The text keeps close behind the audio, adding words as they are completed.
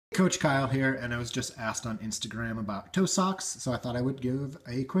Coach Kyle here, and I was just asked on Instagram about toe socks, so I thought I would give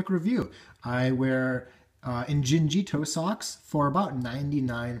a quick review. I wear Injinji toe socks for about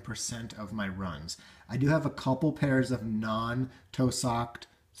 99% of my runs. I do have a couple pairs of non-toe socked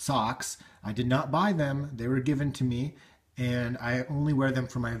socks. I did not buy them, they were given to me, and I only wear them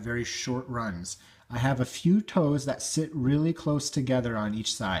for my very short runs. I have a few toes that sit really close together on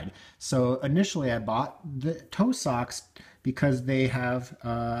each side. So initially I bought the toe socks because they have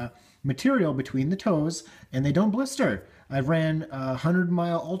material between the toes and they don't blister. I ran a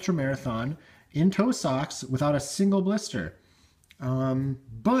 100-mile ultra marathon in toe socks without a single blister.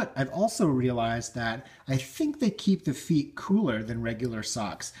 But I've also realized that I think they keep the feet cooler than regular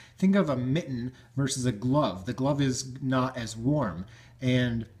socks. Think of a mitten versus a glove. The glove is not as warm,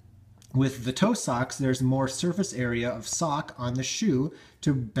 and with the toe socks, there's more surface area of sock on the shoe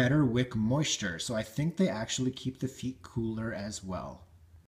to better wick moisture. So I think they actually keep the feet cooler as well.